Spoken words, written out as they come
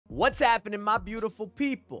What's happening, my beautiful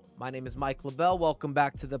people? My name is Mike LaBelle. Welcome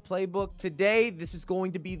back to the playbook. Today, this is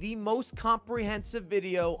going to be the most comprehensive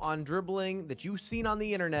video on dribbling that you've seen on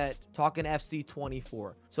the internet, talking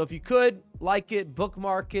FC24. So if you could, like it,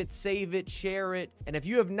 bookmark it, save it, share it. And if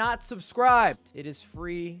you have not subscribed, it is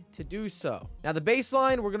free to do so. Now, the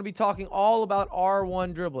baseline, we're going to be talking all about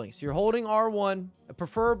R1 dribbling. So you're holding R1.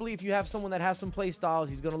 Preferably, if you have someone that has some play styles,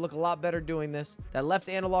 he's going to look a lot better doing this. That left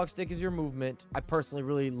analog stick is your movement. I personally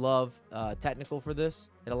really love technical for this.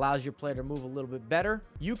 It allows your player to move a little bit better.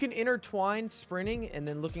 You can intertwine sprinting and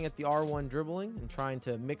then looking at the R1 dribbling and trying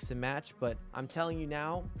to mix and match. But I'm telling you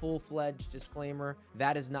now, full-fledged disclaimer,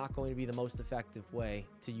 that is not going to be the most effective way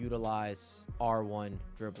to utilize R1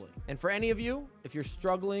 dribbling. And for any of you, if you're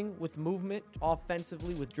struggling with movement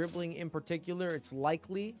offensively, with dribbling in particular, it's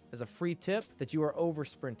likely, as a free tip, that you are over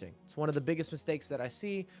sprinting. It's one of the biggest mistakes that I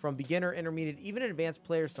see from beginner, intermediate, even advanced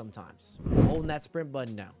players sometimes. Holding that sprint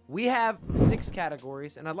button down. We have 6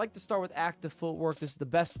 categories, and I'd like to start with active footwork. This is the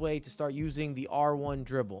best way to start using the R1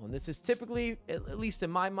 dribble. And this is typically, at least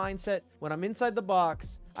in my mindset, when I'm inside the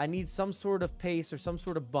box, I need some sort of pace or some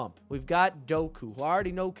sort of bump. We've got Doku, who I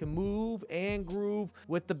already know can move and groove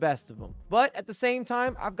with the best of them. But at the same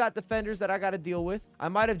time, I've got defenders that I got to deal with. I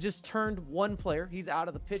might have just turned one player. He's out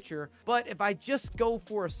of the picture. But if I just go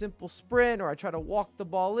for a simple sprint or I try to walk the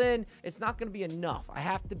ball in, it's not going to be enough. I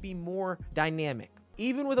have to be more dynamic.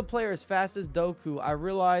 Even with a player as fast as Doku, I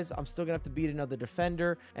realize I'm still going to have to beat another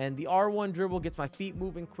defender. And the R1 dribble gets my feet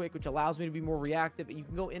moving quick, which allows me to be more reactive. And you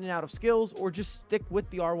can go in and out of skills or just stick with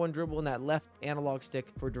the R1 dribble and that left analog stick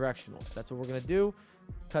for directionals. That's what we're going to do.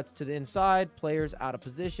 Cuts to the inside, players out of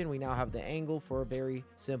position. We now have the angle for a very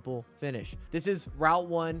simple finish. This is Route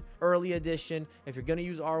 1, early edition. If you're going to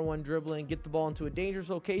use R1 dribbling, get the ball into a dangerous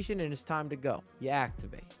location and it's time to go. You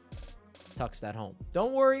activate. Tucks that home.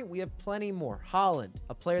 Don't worry, we have plenty more. Haaland,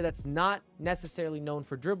 a player that's not necessarily known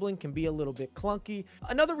for dribbling, can be a little bit clunky.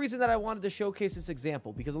 Another reason that I wanted to showcase this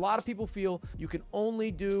example, because a lot of people feel you can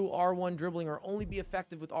only do R1 dribbling or only be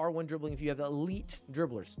effective with R1 dribbling if you have elite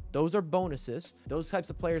dribblers. Those are bonuses. Those types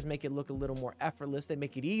of players make it look a little more effortless. They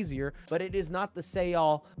make it easier, but it is not the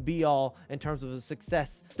say-all, be-all in terms of a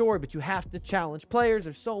success story. But you have to challenge players.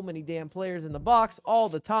 There's so many damn players in the box all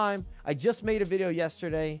the time. I just made a video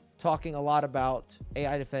yesterday talking a lot about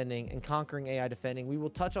AI defending and conquering AI defending. We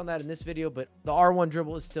will touch on that in this video, but the R1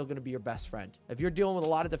 dribble is still going to be your best friend. If you're dealing with a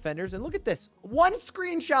lot of defenders, and look at this, one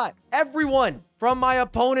screenshot. Everyone from my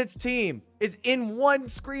opponent's team is in one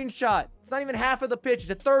screenshot. It's not even half of the pitch. It's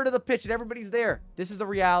a third of the pitch and everybody's there. This is the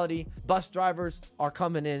reality. Bus drivers are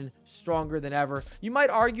coming in stronger than ever. You might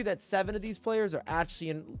argue that 7 of these players are actually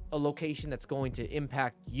in a location that's going to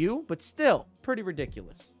impact you, but still pretty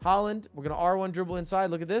ridiculous. Haaland, we're going to R1 dribble inside.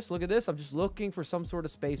 Look at this. Look at this. I'm just looking for some sort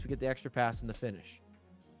of space. We get the extra pass and the finish.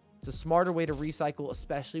 It's a smarter way to recycle,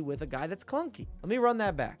 especially with a guy that's clunky. Let me run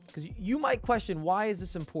that back, because you might question, why is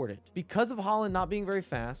this important? Because of Haaland not being very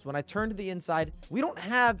fast, when I turn to the inside, we don't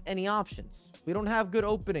have any options. We don't have good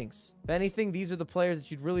openings. If anything, these are the players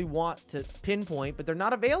that you'd really want to pinpoint, but they're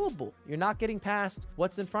not available. You're not getting past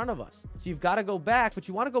what's in front of us. So you've got to go back, but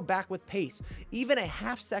you want to go back with pace. Even a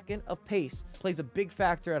half second of pace plays a big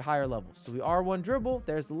factor at higher levels. So we R1 dribble.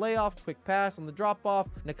 There's the layoff, quick pass on the drop off.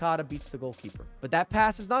 Nakata beats the goalkeeper. But that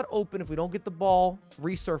pass is not open if we don't get the ball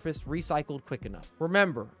resurfaced, recycled quick enough.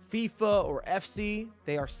 Remember, FIFA or FC,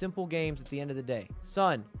 they are simple games at the end of the day.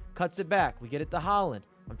 Son cuts it back. We get it to Haaland.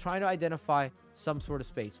 I'm trying to identify some sort of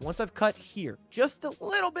space. Once I've cut here, just a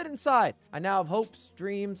little bit inside, I now have hopes,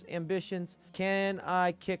 dreams, ambitions. Can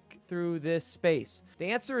I kick through this space? The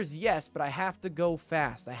answer is yes, but I have to go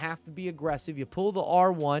fast. I have to be aggressive. You pull the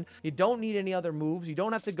R1. You don't need any other moves. You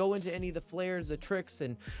don't have to go into any of the flares, the tricks,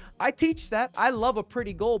 and I teach that. I love a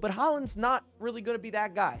pretty goal, but Haaland's not really going to be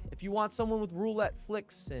that guy. If you want someone with roulette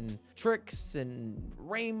flicks and tricks and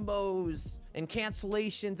rainbows and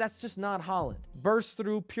cancellations, that's just not Haaland. Burst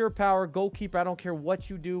through, pure power, goalkeeper. I don't care what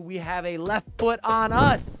you do. We have a left foot on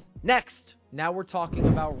us. Next, now we're talking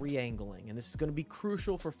about re-angling, and this is going to be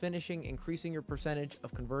crucial for finishing, increasing your percentage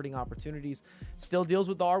of converting opportunities. Still deals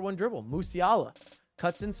with the R1 dribble. Musiala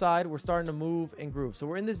cuts inside. We're starting to move and groove. So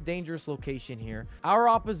we're in this dangerous location here. Our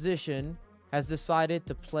opposition has decided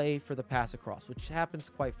to play for the pass across, which happens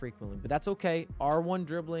quite frequently, but that's okay. R1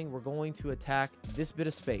 dribbling, we're going to attack this bit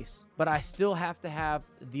of space, but I still have to have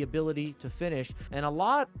the ability to finish. And a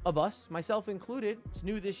lot of us, myself included, it's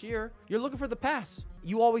new this year, you're looking for the pass.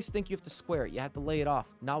 You always think you have to square it. You have to lay it off.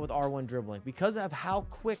 Not with R1 dribbling. Because of how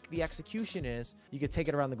quick the execution is, you can take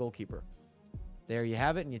it around the goalkeeper. There you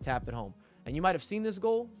have it, and you tap it home. And you might have seen this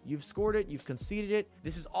goal. You've scored it. You've conceded it.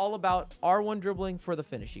 This is all about R1 dribbling for the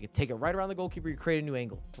finish. You can take it right around the goalkeeper. You create a new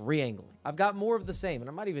angle, re-angling. I've got more of the same, and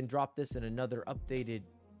I might even drop this in another updated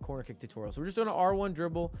corner kick tutorial. So we're just doing an R1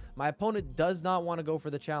 dribble. My opponent does not want to go for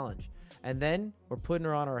the challenge. And then we're putting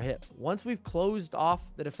her on our hip. Once we've closed off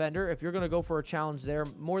the defender, if you're going to go for a challenge there,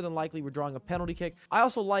 more than likely we're drawing a penalty kick. I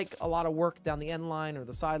also like a lot of work down the end line or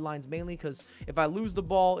the sidelines, mainly because if I lose the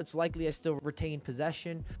ball, it's likely I still retain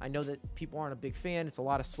possession. I know that people aren't a big fan. It's a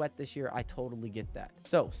lot of sweat this year. I totally get that.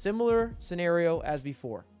 So similar scenario as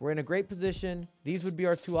before. We're in a great position. These would be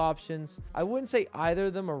our two options. I wouldn't say either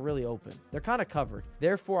of them are really open. They're kind of covered.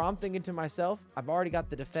 Therefore, I'm thinking to myself, I've already got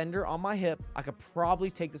the defender on my hip. I could probably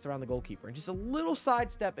take this around the goalkeeper and just a little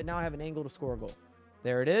sidestep, and now I have an angle to score a goal.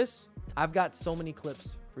 There it is. I've got so many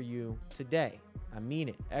clips for you today. I mean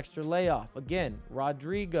it. Extra layoff. Again,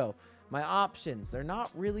 Rodrigo. My options, they're not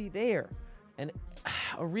really there. And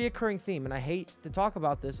a reoccurring theme, and I hate to talk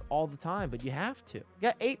about this all the time, but you have to. You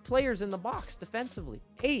got 8 players in the box defensively.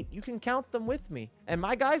 8. You can count them with me. And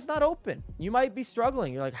my guy's not open. You might be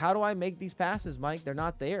struggling. You're like, how do I make these passes, Mike? They're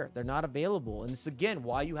not there. They're not available. And it's, again,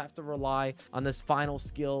 why you have to rely on this final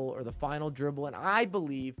skill or the final dribble. And I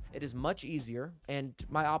believe it is much easier. And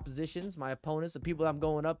my oppositions, my opponents, the people I'm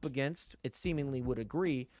going up against, it seemingly would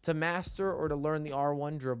agree, to master or to learn the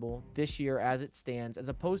R1 dribble this year as it stands, as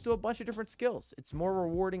opposed to a bunch of different skills. It's more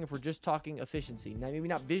rewarding if we're just talking efficiency. Now, maybe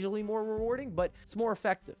not visually more rewarding, but it's more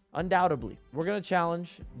effective. Undoubtedly. We're going to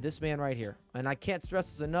challenge this man right here. And I can't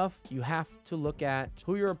stress this enough. You have to look at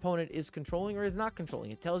who your opponent is controlling or is not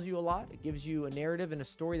controlling. It tells you a lot. It gives you a narrative and a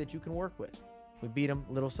story that you can work with. We beat him,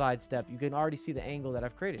 little sidestep. You can already see the angle that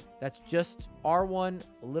I've created. That's just R1,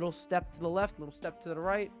 a little step to the left, little step to the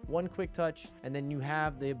right, one quick touch, and then you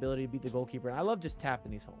have the ability to beat the goalkeeper. And I love just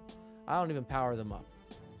tapping these home. I don't even power them up.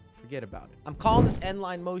 Forget about it. I'm calling this end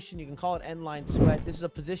line motion. You can call it end line sweat. This is a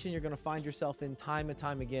position you're going to find yourself in time and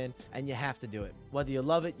time again, and you have to do it. Whether you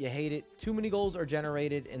love it, you hate it, too many goals are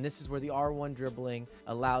generated, and this is where the R1 dribbling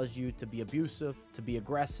allows you to be abusive, to be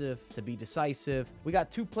aggressive, to be decisive. We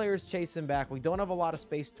got 2 players chasing back. We don't have a lot of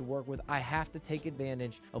space to work with. I have to take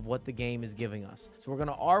advantage of what the game is giving us. So we're going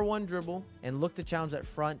to R1 dribble and look to challenge that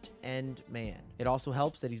front end man. It also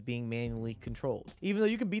helps that he's being manually controlled, even though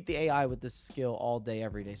you can beat the AI with this skill all day,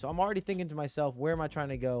 every day. So I'm already thinking to myself, where am I trying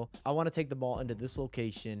to go? I want to take the ball into this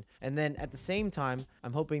location. And then at the same time,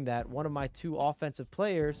 I'm hoping that one of my 2 offensive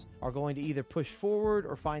players are going to either push forward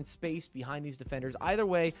or find space behind these defenders. Either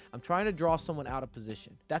way, I'm trying to draw someone out of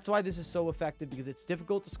position. That's why this is so effective, because it's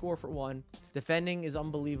difficult to score for one. Defending is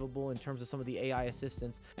unbelievable in terms of some of the AI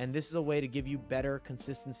assistance. And this is a way to give you better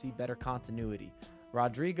consistency, better continuity.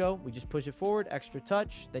 Rodrigo, we just push it forward, extra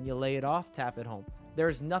touch, then you lay it off, tap it home. There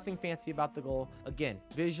is nothing fancy about the goal. Again,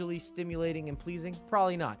 visually stimulating and pleasing?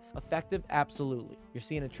 Probably not. Effective? Absolutely. You're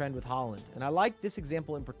seeing a trend with Holland. And I like this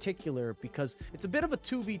example in particular because it's a bit of a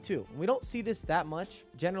 2v2. We don't see this that much.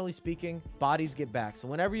 Generally speaking, bodies get back. So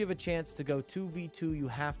whenever you have a chance to go 2v2, you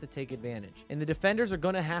have to take advantage. And the defenders are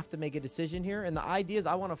going to have to make a decision here. And the idea is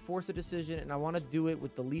I want to force a decision and I want to do it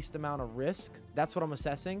with the least amount of risk. That's what I'm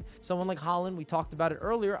assessing. Someone like Holland, we talked about it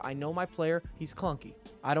earlier. I know my player. He's clunky.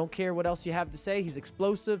 I don't care what else you have to say. He's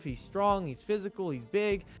explosive, he's strong, he's physical, he's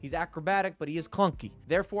big, he's acrobatic, but he is clunky.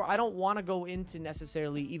 Therefore, I don't want to go into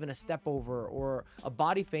necessarily even a step over or a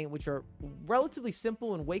body feint, which are relatively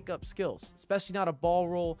simple and wake up skills, especially not a ball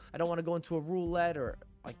roll. I don't want to go into a roulette, or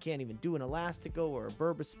I can't even do an elastico or a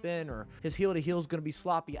Berba spin, or his heel to heel is going to be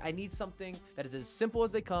sloppy. I need something that is as simple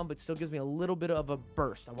as they come, but still gives me a little bit of a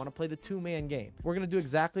burst. I want to play the 2-man game. We're going to do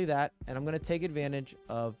exactly that, and I'm going to take advantage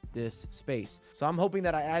of this space. So I'm hoping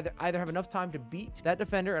that I either have enough time to beat that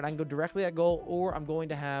defender and I can go directly at goal, or I'm going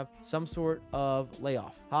to have some sort of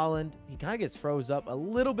layoff. Holland, he kind of gets froze up. A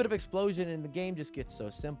little bit of explosion, and the game just gets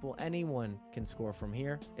so simple. Anyone can score from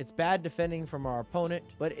here. It's bad defending from our opponent,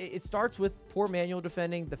 but it starts with poor manual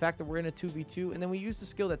defending. The fact that we're in a 2v2, and then we use the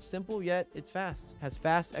skill that's simple yet it's fast, has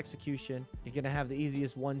fast execution. You're gonna have the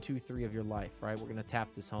easiest 1, 2, 3 of your life, right? We're gonna tap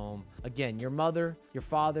this home. Again, your mother, your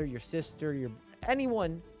father, your sister,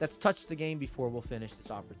 anyone that's touched the game before will finish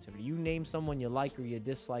this opportunity. You name someone you like or you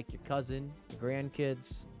dislike, your cousin, your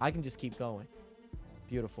grandkids. I can just keep going.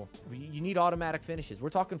 Beautiful. You need automatic finishes. We're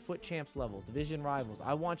talking foot champs level, division rivals.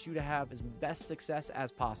 I want you to have as best success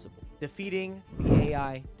as possible. Defeating the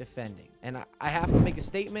AI defending. And I have to make a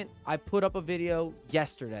statement. I put up a video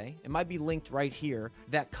yesterday, it might be linked right here,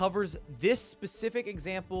 that covers this specific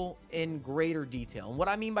example in greater detail. And what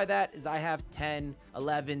I mean by that is I have 10,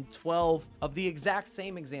 11, 12 of the exact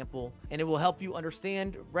same example, and it will help you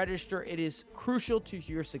understand, register. It is crucial to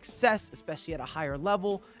your success, especially at a higher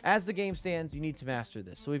level. As the game stands, you need to master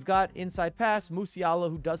this. So we've got inside pass, Musiala,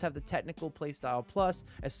 who does have the technical playstyle plus.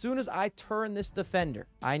 As soon as I turn this defender,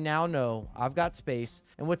 I now know I've got space.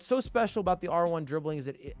 And what's so special about the R1 dribbling is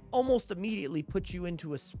that it almost immediately puts you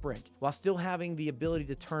into a sprint while still having the ability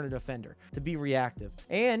to turn a defender, to be reactive.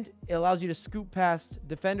 And it allows you to scoop past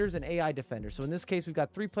defenders and AI defenders. So in this case, we've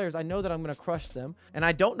got 3 players. I know that I'm going to crush them. And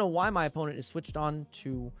I don't know why my opponent is switched on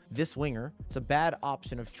to this winger. It's a bad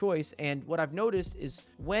option of choice. And what I've noticed is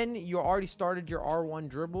when you already started your R1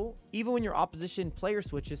 dribble, even when your opposition player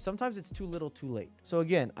switches, sometimes it's too little too late. So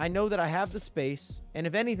again, I know that I have the space. And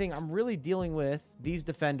if anything, I'm really dealing with these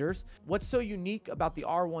defenders. What's so unique about the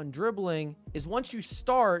R1 dribbling is once you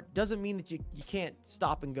start, doesn't mean that you can't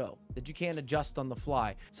stop and go, that you can't adjust on the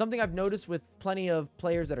fly. Something I've noticed with plenty of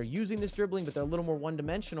players that are using this dribbling, but they're a little more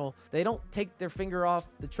one-dimensional, they don't take their finger off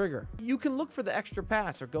the trigger. You can look for the extra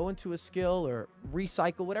pass or go into a skill or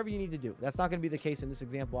recycle, whatever you need to do. That's not going to be the case in this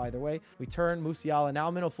example either way. We turn Musiala. Now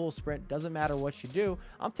I'm in a full sprint. Doesn't matter what you do.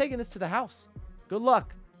 I'm taking this to the house. Good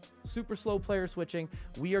luck. Super slow player switching.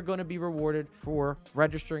 We are going to be rewarded for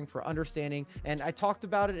registering, for understanding. And I talked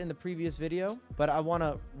about it in the previous video, but I want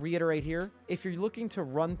to reiterate here. If you're looking to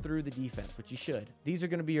run through the defense, which you should, these are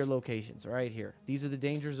going to be your locations right here. These are the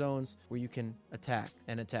danger zones where you can attack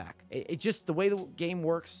and attack. It just, the way the game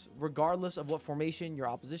works, regardless of what formation your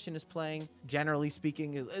opposition is playing, generally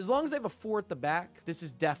speaking, as long as they have a 4 at the back, this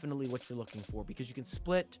is definitely what you're looking for, because you can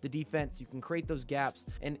split the defense, you can create those gaps.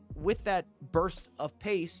 And with that burst of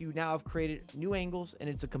pace, you now have created new angles, and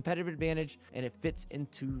it's a competitive advantage, and it fits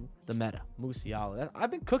into the meta. Musiala.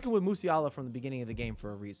 I've been cooking with Musiala from the beginning of the game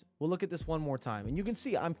for a reason. We'll look at this one more time, and you can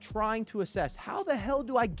see I'm trying to assess how the hell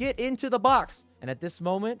do I get into the box? And at this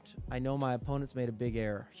moment, I know my opponent's made a big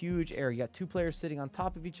error, huge error. You got 2 players sitting on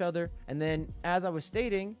top of each other. And then, as I was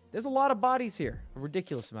stating, there's a lot of bodies here, a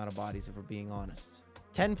ridiculous amount of bodies, if we're being honest.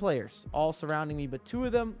 10 players all surrounding me, but 2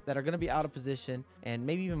 of them that are going to be out of position. And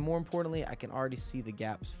maybe even more importantly, I can already see the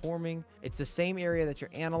gaps forming. It's the same area that you're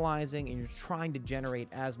analyzing and you're trying to generate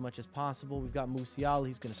as much as possible. We've got Musiala.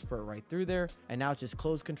 He's going to spurt right through there. And now it's just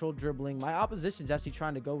close control dribbling. My opposition's actually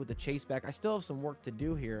trying to go with the chase back. I still have some work to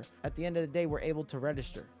do here. At the end of the day, we're able to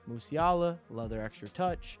register. Musiala, another extra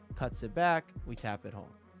touch, cuts it back. We tap it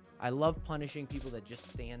home. I love punishing people that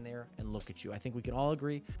just stand there and look at you. I think we can all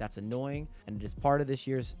agree that's annoying, and it is part of this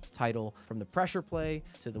year's title. From the pressure play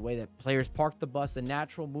to the way that players park the bus, the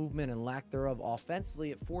natural movement and lack thereof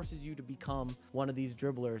offensively, it forces you to become one of these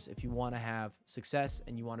dribblers if you want to have success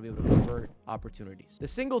and you want to be able to convert opportunities. The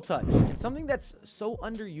single touch, it's something that's so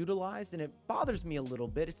underutilized, and it bothers me a little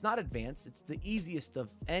bit. It's not advanced. It's the easiest of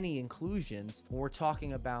any inclusions when we're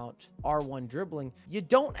talking about R1 dribbling. You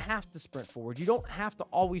don't have to sprint forward. You don't have to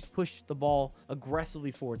always push the ball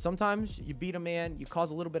aggressively forward. Sometimes you beat a man, you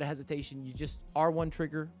cause a little bit of hesitation, you just R1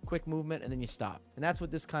 trigger, quick movement, and then you stop. And that's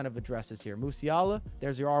what this kind of addresses here. Musiala,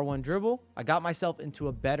 there's your R1 dribble. I got myself into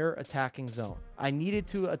a better attacking zone. I needed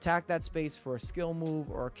to attack that space for a skill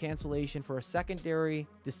move or a cancellation, for a secondary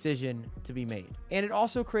decision to be made. And it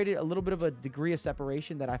also created a little bit of a degree of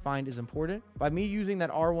separation that I find is important. By me using that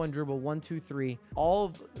R1 dribble 1, 2, 3, all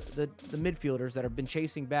of the midfielders that have been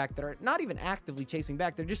chasing back, that are not even actively chasing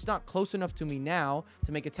back, they're just not close enough to me now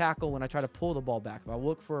to make a tackle when I try to pull the ball back. If I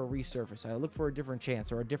look for a resurface, I look for a different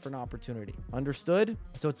chance or a different opportunity. Understood?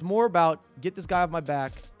 So it's more about get this guy off my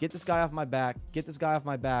back, get this guy off my back, get this guy off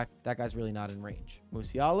my back. That guy's really not in range.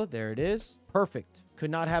 Musiala, there it is. Perfect.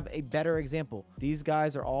 Could not have a better example. These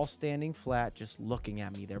guys are all standing flat, just looking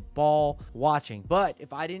at me. They're ball watching. But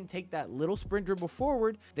if I didn't take that little sprint dribble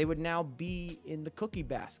forward, they would now be in the cookie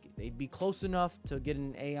basket. They'd be close enough to get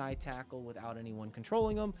an AI tackle without anyone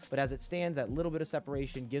controlling them. But as it stands, that little bit of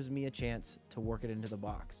separation gives me a chance to work it into the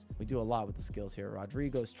box. We do a lot with the skills here.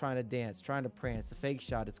 Rodrigo's trying to dance, trying to prance. The fake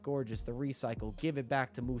shot, it's gorgeous. The recycle, give it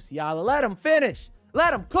back to Musiala. Let him finish.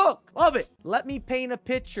 Let him cook. Love it. Let me paint a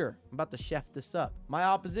picture. I'm about to chef this up. My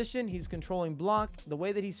opposition, he's controlling block. The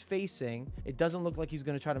way that he's facing, it doesn't look like he's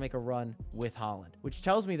going to try to make a run with Haaland, which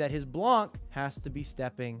tells me that his block has to be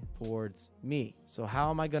stepping towards me. So how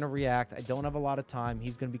am I going to react? I don't have a lot of time.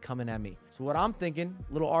 He's going to be coming at me. So what I'm thinking,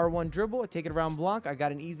 little R1 dribble. I take it around block. I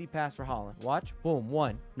got an easy pass for Haaland. Watch. Boom.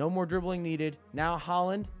 1. No more dribbling needed. Now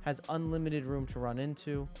Haaland has unlimited room to run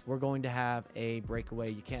into. We're going to have a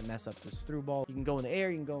breakaway. You can't mess up this through ball. You can go in the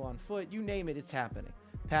air. You can go on foot. You name it. It's happening.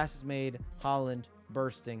 Pass is made. Haaland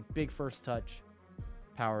bursting. Big first touch.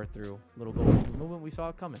 Power through. Little goal movement. We saw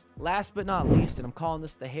it coming. Last but not least, and I'm calling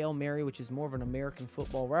this the Hail Mary, which is more of an American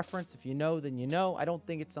football reference. If you know, then you know. I don't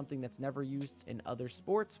think it's something that's never used in other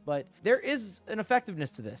sports, but there is an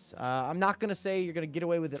effectiveness to this. I'm not going to say you're going to get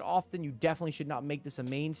away with it often. You definitely should not make this a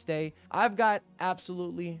mainstay. I've got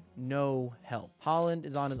absolutely no help. Haaland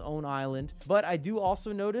is on his own island, but I do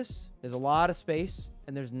also notice there's a lot of space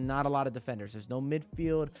and there's not a lot of defenders. There's no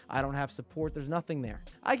midfield. I don't have support. There's nothing there.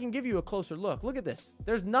 I can give you a closer look. Look at this.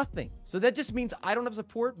 There's nothing. So that just means I don't have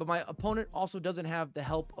support, but my opponent also doesn't have the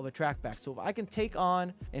help of a track back. So if I can take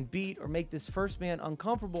on and beat or make this first man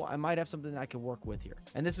uncomfortable, I might have something that I can work with here.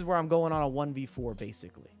 And this is where I'm going on a 1v4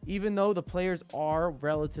 basically. Even though the players are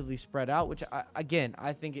relatively spread out, which again,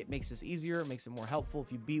 I think it makes this easier. It makes it more helpful.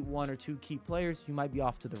 If you beat one or two key players, you might be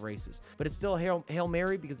off to the races. But it's still Hail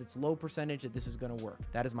Mary because it's low percentage that this is going to work.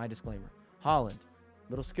 That is my disclaimer. Haaland,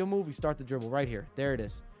 little skill move. We start the dribble right here. There it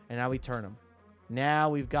is. And now we turn him. Now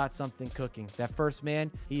we've got something cooking. That first man,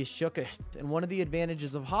 he is shook. And one of the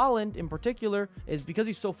advantages of Haaland in particular is because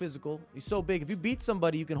he's so physical, he's so big. If you beat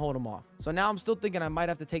somebody, you can hold him off. So now I'm still thinking I might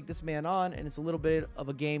have to take this man on, and it's a little bit of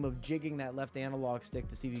a game of jigging that left analog stick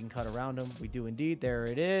to see if you can cut around him. We do indeed. There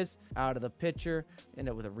it is. Out of the picture. End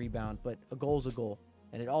up with a rebound, but a goal's a goal.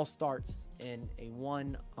 And it all starts in a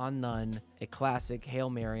 1-on-none, a classic Hail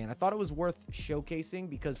Mary. And I thought it was worth showcasing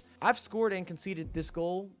because I've scored and conceded this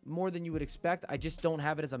goal more than you would expect. I just don't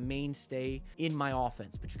have it as a mainstay in my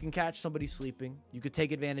offense. But you can catch somebody sleeping. You could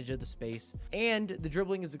take advantage of the space. And the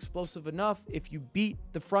dribbling is explosive enough. If you beat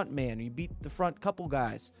the front man or you beat the front couple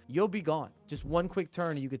guys, you'll be gone. Just one quick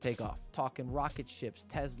turn and you could take off. Talking rocket ships,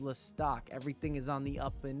 Tesla stock, everything is on the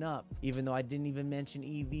up and up. Even though I didn't even mention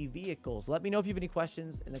EV vehicles. Let me know if you have any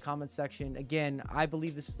questions in the comments section. Again, I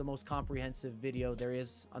believe this is the most comprehensive video there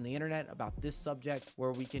is on the internet about this subject,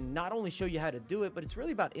 where we can not only show you how to do it, but it's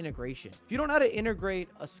really about integration. If you don't know how to integrate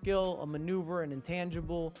a skill, a maneuver, an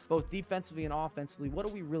intangible, both defensively and offensively, what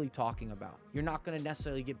are we really talking about? You're not going to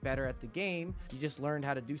necessarily get better at the game. You just learned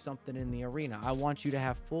how to do something in the arena. I want you to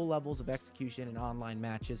have full levels of execution in online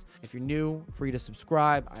matches. If you're new, free to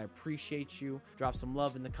subscribe. I appreciate you. Drop some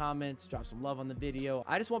love in the comments. Drop some love on the video.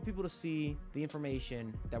 I just want people to see the information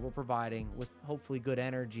that we're providing with hopefully good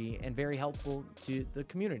energy and very helpful to the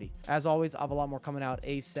community. As always, I have a lot more coming out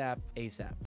ASAP.